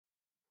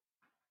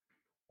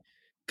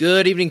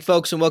Good evening,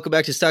 folks, and welcome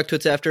back to Stock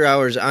Twits After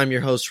Hours. I'm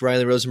your host,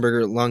 Riley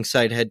Rosenberger,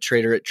 alongside head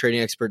trader at Trading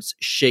Experts,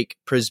 Shake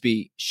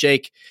Prisby.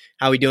 Shake,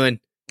 how we doing?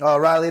 Oh,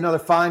 Riley, another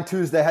fine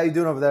Tuesday. How you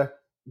doing over there?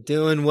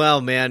 Doing well,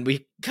 man.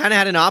 We kind of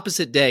had an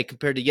opposite day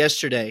compared to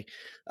yesterday.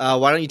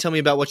 Why don't you tell me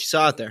about what you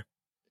saw out there?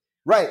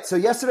 Right. So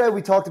yesterday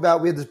we talked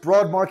about we had this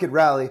broad market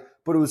rally,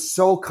 but it was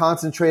so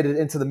concentrated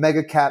into the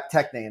mega cap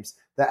tech names,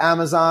 the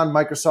Amazon,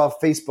 Microsoft,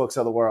 Facebooks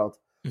of the world.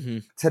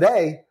 Mm-hmm.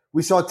 Today,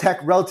 we saw tech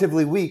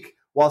relatively weak,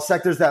 while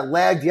sectors that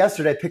lagged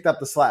yesterday picked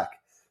up the slack.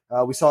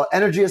 We saw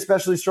energy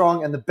especially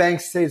strong, and the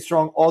banks stayed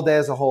strong all day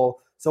as a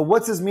whole. So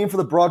what's this mean for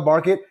the broad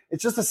market?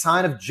 It's just a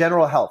sign of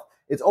general health.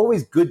 It's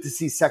always good to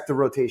see sector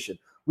rotation.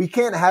 We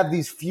can't have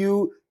these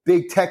few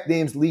big tech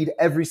names lead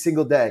every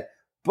single day.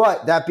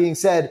 But that being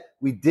said,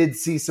 we did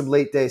see some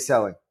late day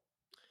selling.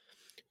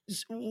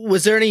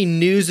 Was there any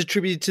news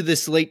attributed to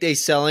this late day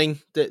selling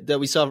that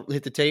we saw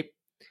hit the tape?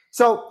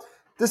 So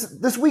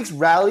this week's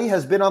rally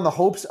has been on the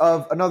hopes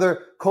of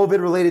another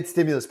COVID-related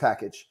stimulus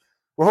package.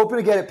 We're hoping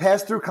to get it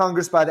passed through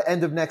Congress by the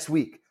end of next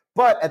week.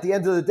 But at the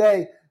end of the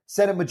day,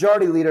 Senate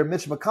Majority Leader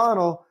Mitch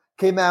McConnell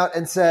came out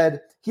and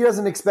said he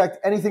doesn't expect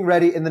anything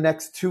ready in the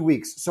next 2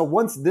 weeks. So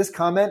once this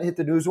comment hit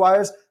the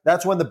newswires,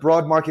 that's when the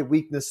broad market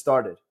weakness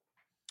started.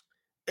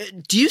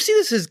 Do you see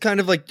this as kind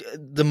of like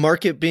the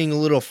market being a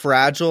little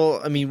fragile?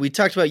 I mean, we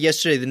talked about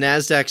yesterday the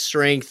NASDAQ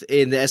strength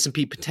and the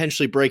S&P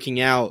potentially breaking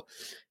out.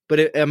 But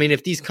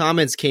if these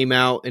comments came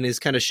out and is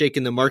kind of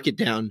shaking the market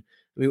down,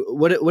 I mean,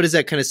 what does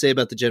that kind of say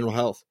about the general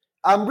health?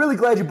 I'm really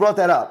glad you brought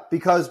that up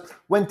because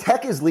when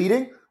tech is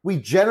leading, we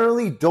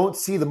generally don't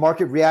see the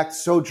market react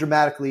so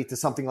dramatically to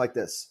something like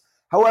this.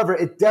 However,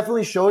 it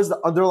definitely shows the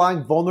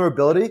underlying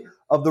vulnerability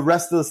of the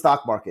rest of the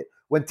stock market.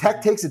 When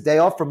tech takes a day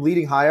off from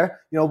leading higher,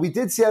 we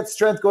did see that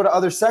strength go to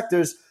other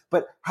sectors,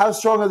 but how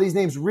strong are these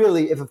names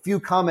really if a few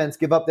comments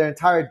give up their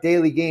entire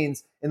daily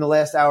gains in the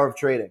last hour of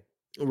trading?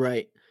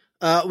 Right.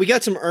 We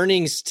got some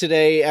earnings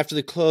today after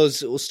the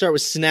close. We'll start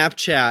with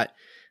Snapchat.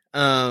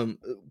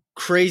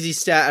 Crazy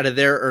stat out of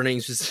their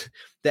earnings was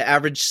the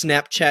average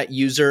Snapchat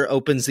user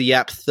opens the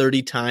app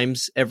 30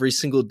 times every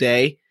single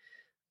day.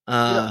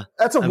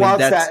 That's a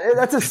wild stat.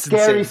 That's a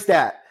scary insane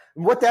stat.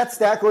 What that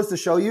stat goes to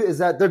show you is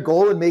that their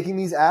goal in making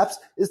these apps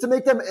is to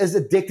make them as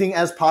addicting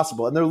as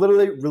possible. And they're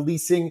literally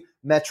releasing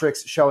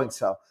metrics showing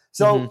so.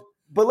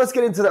 But let's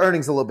get into the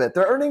earnings a little bit.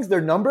 Their earnings, their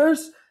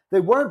numbers,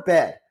 they weren't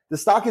bad. The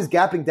stock is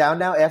gapping down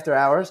now after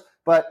hours,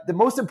 but the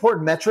most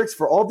important metrics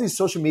for all of these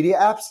social media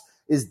apps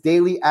is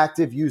daily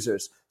active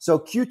users. So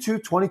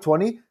Q2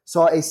 2020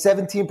 saw a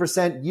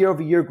 17%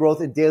 year-over-year growth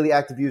in daily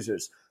active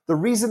users. The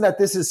reason that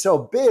this is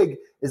so big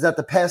is that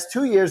the past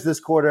 2 years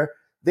this quarter,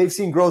 they've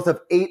seen growth of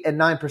 8 and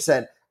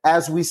 9%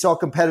 as we saw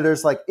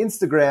competitors like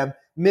Instagram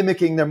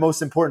mimicking their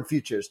most important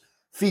features.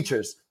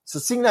 So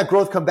seeing that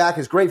growth come back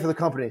is great for the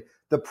company.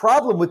 The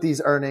problem with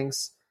these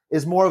earnings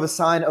is more of a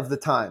sign of the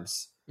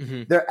times.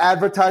 Mm-hmm. Their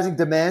advertising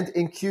demand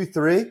in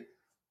Q3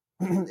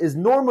 is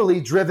normally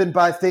driven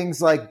by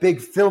things like big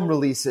film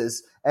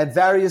releases and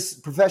various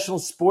professional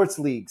sports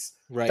leagues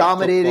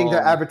dominating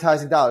their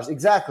advertising dollars.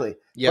 Exactly.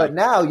 Yep. But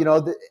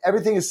now,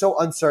 everything is so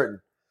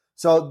uncertain.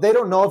 So they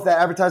don't know if that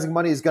advertising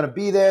money is going to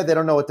be there. They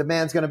don't know what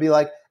demand's going to be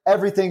like.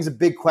 Everything's a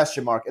big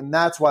question mark, and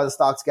that's why the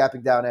stock's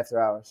gapping down after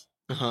hours.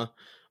 Uh-huh.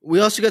 We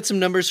also got some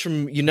numbers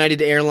from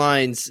United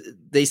Airlines.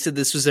 They said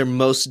this was their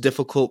most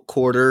difficult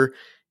quarter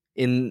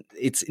in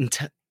its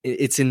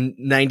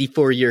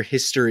 94-year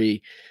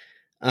history.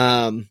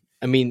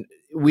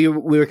 We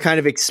were kind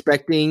of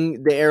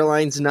expecting the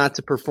airlines not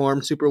to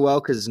perform super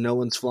well because no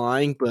one's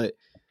flying, but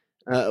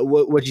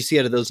what'd you see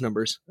out of those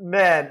numbers?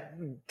 Man,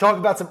 talk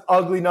about some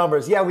ugly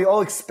numbers. Yeah, we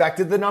all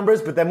expected the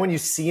numbers, but then when you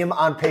see them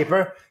on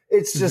paper,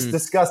 it's just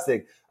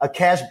disgusting. A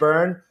cash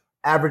burn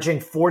averaging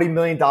 $40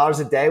 million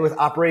a day with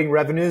operating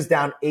revenues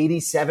down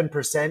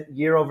 87%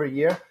 year over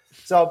year.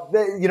 So,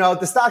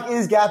 the stock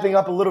is gapping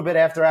up a little bit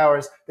after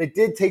hours. They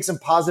did take some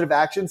positive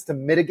actions to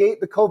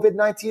mitigate the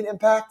COVID-19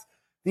 impact.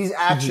 These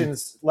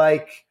actions,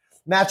 like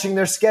matching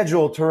their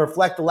schedule to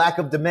reflect the lack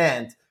of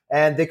demand,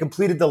 and they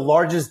completed the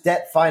largest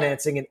debt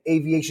financing in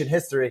aviation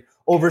history,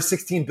 over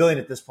 $16 billion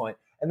at this point.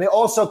 And they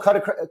also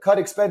cut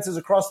expenses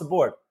across the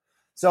board.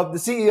 So the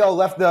CEO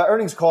left the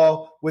earnings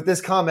call with this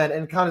comment,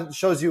 and kind of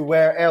shows you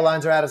where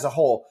airlines are at as a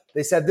whole.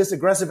 They said this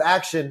aggressive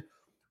action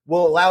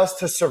will allow us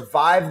to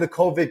survive the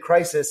COVID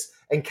crisis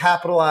and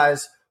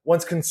capitalize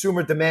once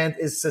consumer demand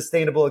is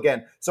sustainable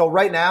again. So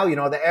right now,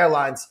 the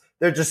airlines,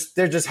 they're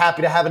just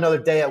happy to have another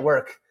day at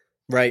work.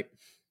 Right.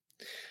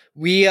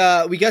 We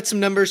got some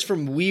numbers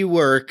from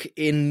WeWork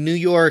in New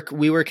York.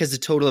 WeWork has a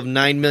total of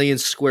 9 million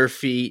square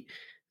feet.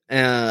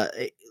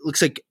 It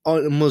looks like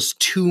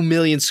almost 2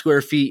 million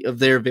square feet of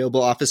their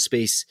available office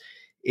space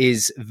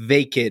is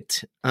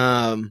vacant.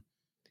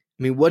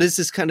 What does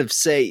this kind of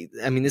say?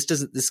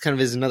 This kind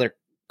of is another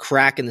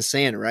crack in the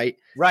sand, right?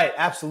 Right.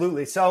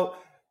 Absolutely. So,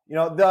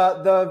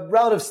 the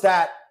relative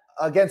stat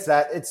against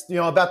that, it's,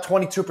 about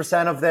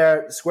 22% of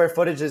their square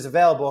footage is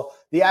available.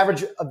 The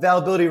average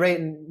availability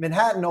rate in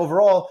Manhattan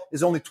overall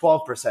is only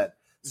 12%.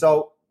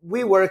 So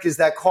WeWork is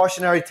that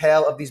cautionary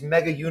tale of these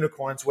mega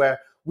unicorns where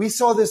we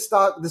saw this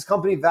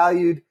company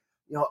valued,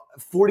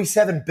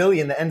 $47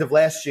 billion the end of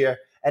last year,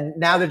 and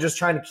now they're just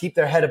trying to keep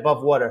their head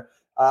above water.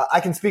 I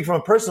can speak from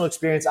a personal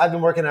experience. I've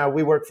been working at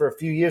WeWork for a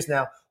few years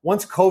now.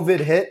 Once COVID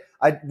hit,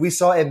 we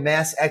saw a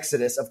mass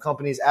exodus of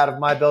companies out of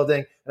my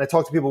building, and I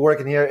talked to people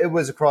working here. It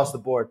was across the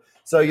board.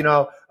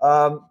 So,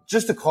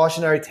 just a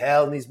cautionary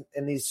tale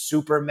in these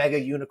super mega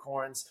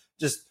unicorns,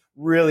 just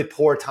really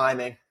poor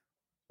timing.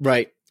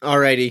 Right. All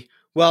righty.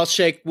 Well,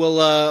 Shake,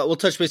 we'll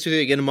touch base with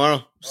you again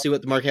tomorrow. See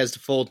what the market has to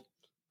fold.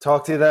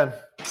 Talk to you then.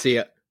 See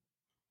ya.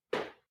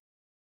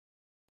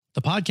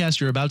 The podcast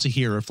you're about to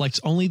hear reflects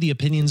only the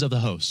opinions of the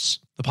hosts.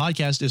 The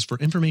podcast is for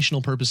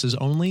informational purposes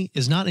only,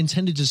 is not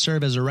intended to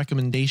serve as a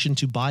recommendation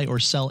to buy or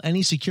sell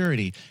any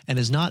security, and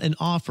is not an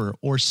offer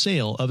or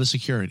sale of a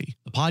security.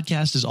 The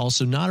podcast is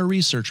also not a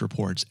research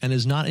report and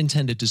is not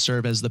intended to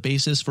serve as the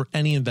basis for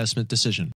any investment decision.